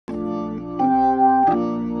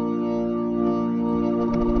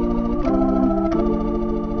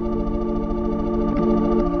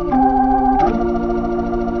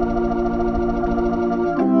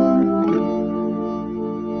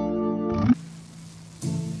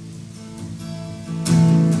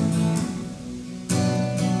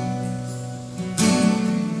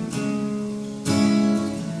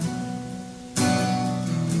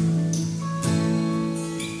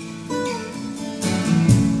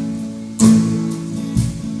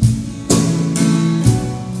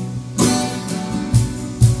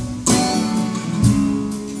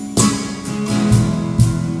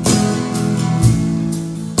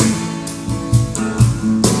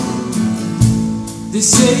They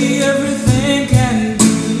say everything can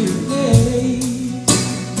be replaced.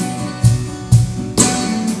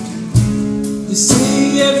 They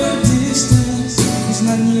say every distance is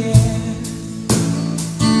not yet.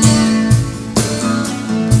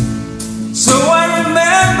 So I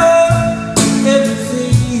remember every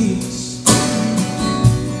face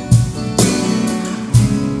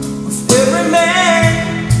of every man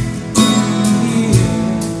here.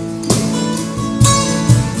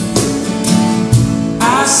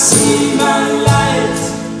 I see my light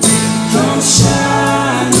come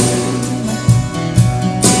shining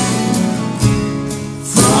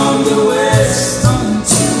from the west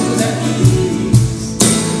unto the east.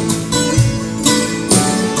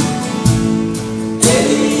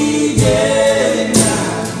 Any day now,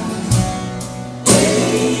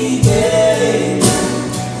 any day now,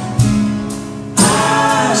 I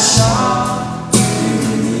shall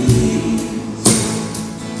believe.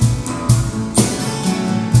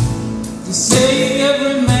 They say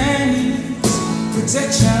every man needs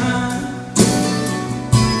protection.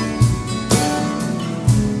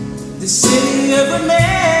 They say every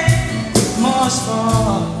man must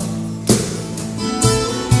fall.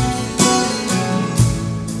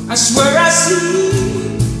 I swear I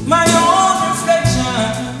see my own reflection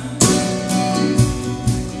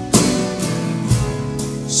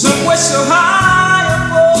somewhere so high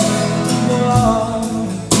above the wall.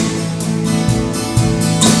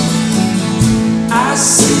 I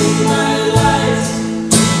see my light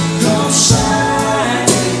come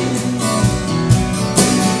shining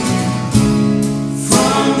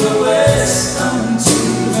from the west unto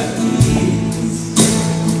the east.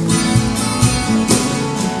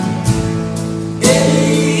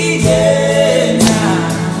 Any day now,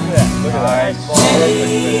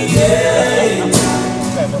 any day now,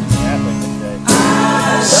 I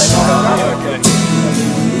shall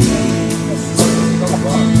believe.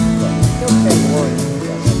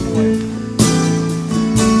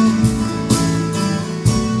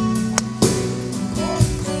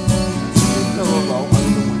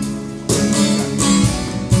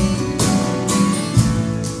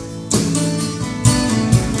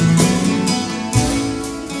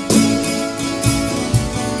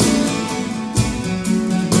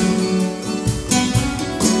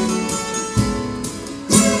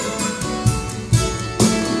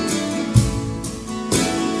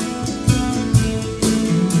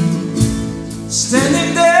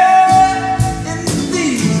 Standing there in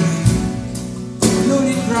this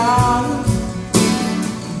lonely crowd,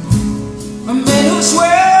 a man who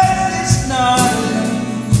swears it's not alone.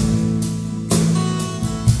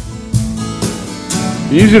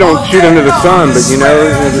 You usually don't shoot into the sun, but you know,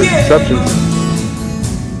 there's exceptions.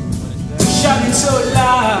 Shouting so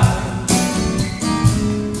loud,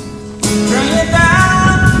 bringing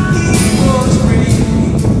down people's rain.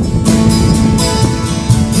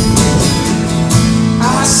 I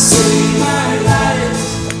see my light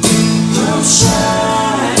come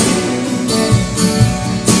shining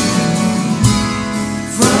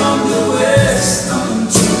from the west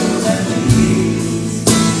unto the east.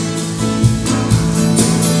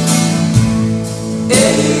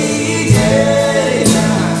 Any day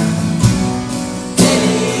now,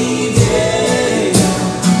 any day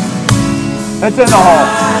now, That's in the hall.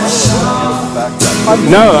 I shall.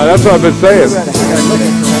 No, that's what I've been saying.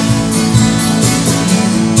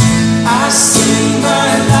 I see my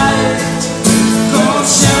light come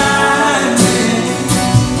shining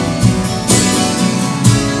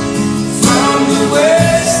from the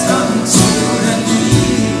west unto the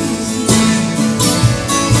east.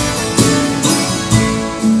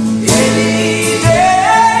 Any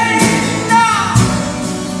day now,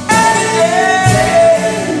 any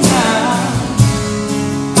day now,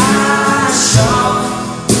 I shall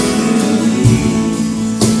believe.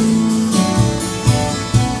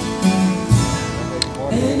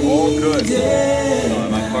 All good.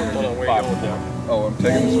 Oh, I'm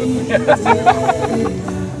taking this with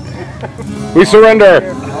me. We surrender.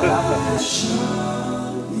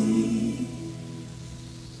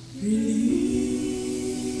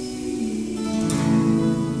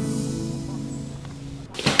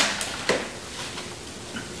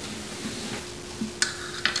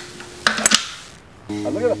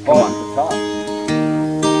 Look at the paw at the top.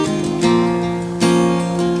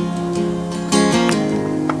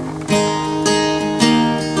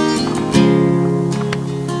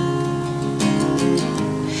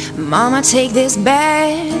 Mama, take this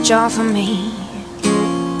badge off of me.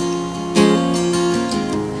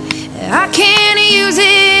 I can't use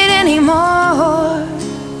it anymore.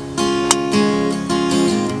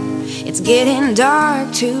 It's getting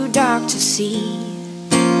dark, too dark to see.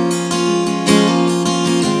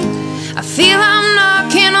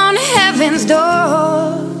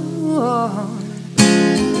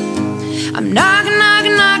 I'm knocking,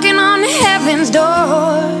 knocking, knocking on heaven's door.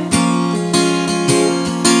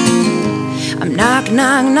 I'm knocking,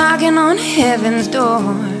 knocking, knocking on heaven's door.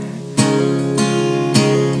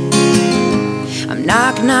 I'm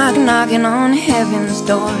knocking, knocking, knocking on heaven's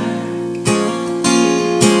door.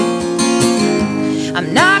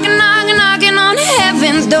 I'm knocking, knocking, knocking on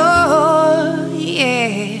heaven's door.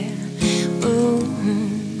 Yeah. Ooh.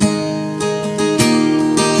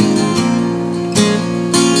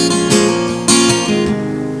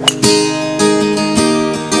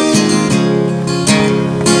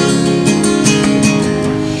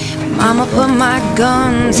 Mama put my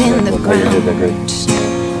guns in the ground.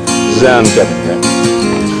 Zen.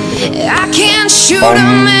 I can't shoot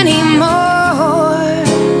them anymore.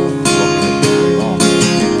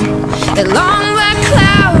 The long black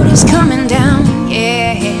cloud is coming down,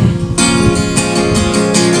 yeah.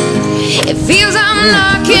 It feels I'm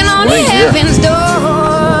knocking on heaven's door,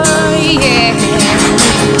 yeah.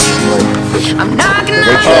 I'm knocking,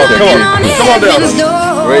 knocking, knocking on heaven's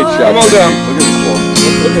door. Great shot. Come on down.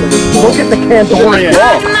 Look at the Cantorian.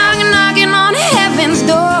 Knocking, knocking, knocking on heaven's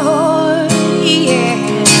door, yeah.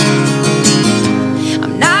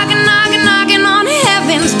 I'm knocking, knocking, knocking on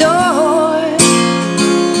heaven's door.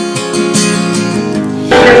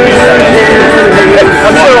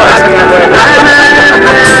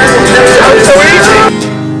 That's so easy.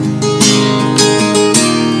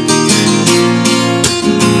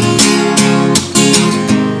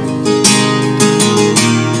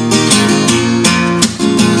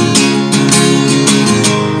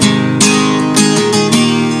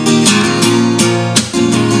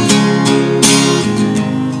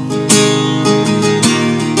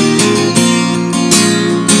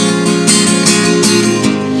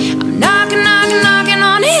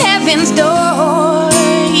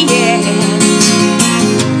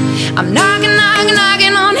 I'm knocking, knocking,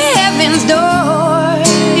 knocking on heaven's door,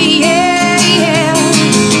 yeah, yeah.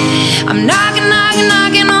 I'm knocking, knocking,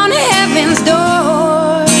 knocking on heaven's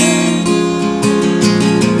door.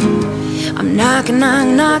 I'm knocking,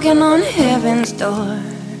 knocking, knocking on heaven's door,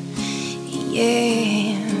 yeah.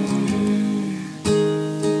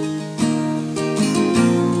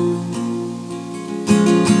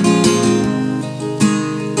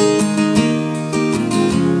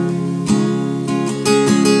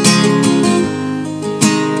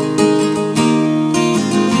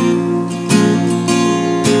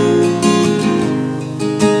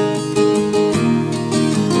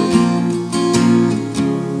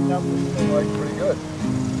 Pretty good.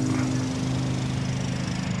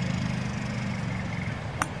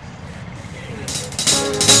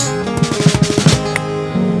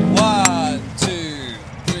 One, two,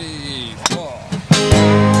 three, four.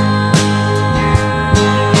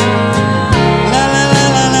 La la la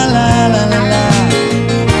la la la la la la.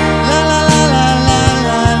 La la la la la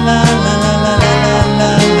la la la la la la la la la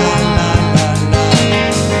la.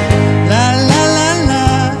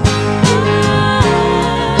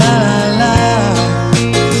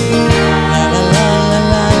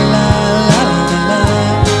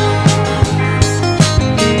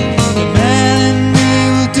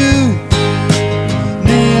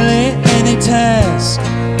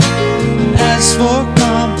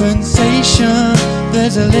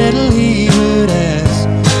 There's a little he would ask.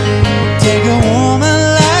 Take a woman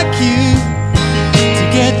like you to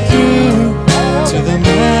get through to the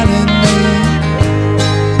man in me.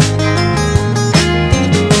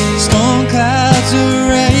 Storm clouds are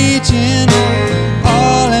raging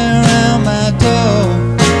all around my door.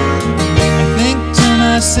 I think to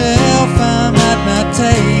myself I might not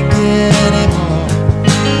take it anymore.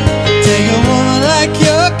 Take a woman like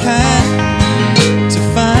your kind to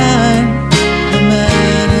find the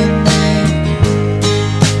man in me.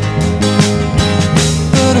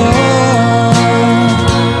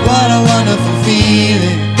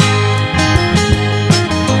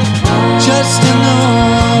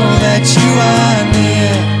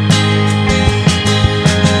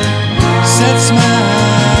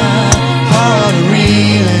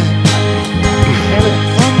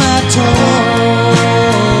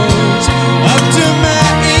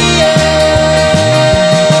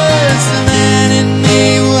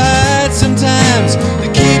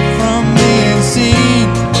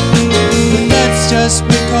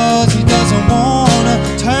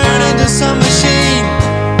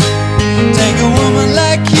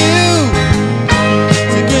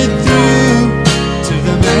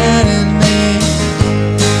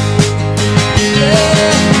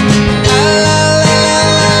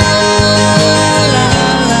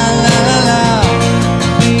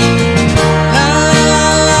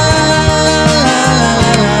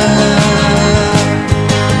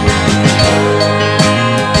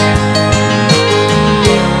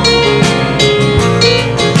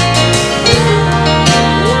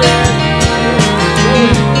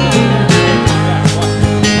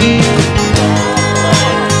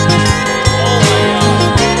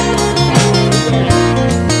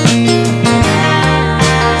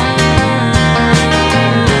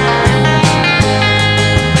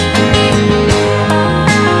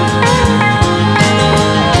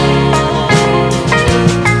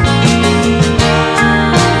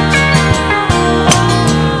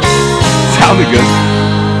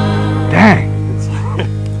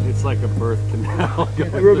 give birth to now. Hey,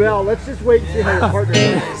 Rubel, let's just wait and see how your partner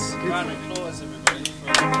does. Round of applause, everybody.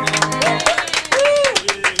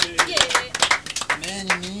 Man,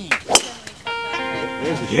 you mean.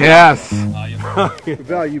 Yes.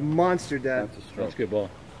 Rubel, you monstered that. That's a good ball.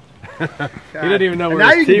 He didn't even know And where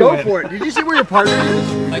now his you can tee go went. for it. Did you see where your partner is?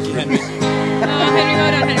 Thank you, Henry. Henry,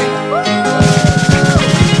 hold on, Henry.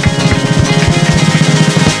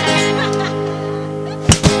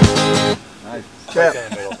 Nice. Chip.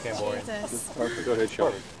 Perfect. Go ahead,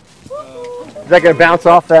 Sean. Is that going to bounce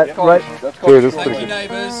off that right? That's Dude, that's Thank pretty you, good.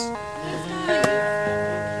 neighbors.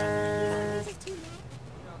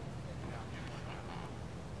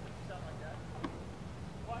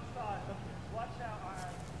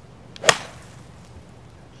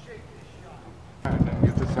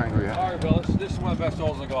 Get this angle, yeah. All right, Bill, this is one of the best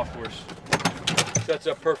holes on the golf course. Sets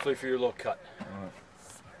up perfectly for your little cut.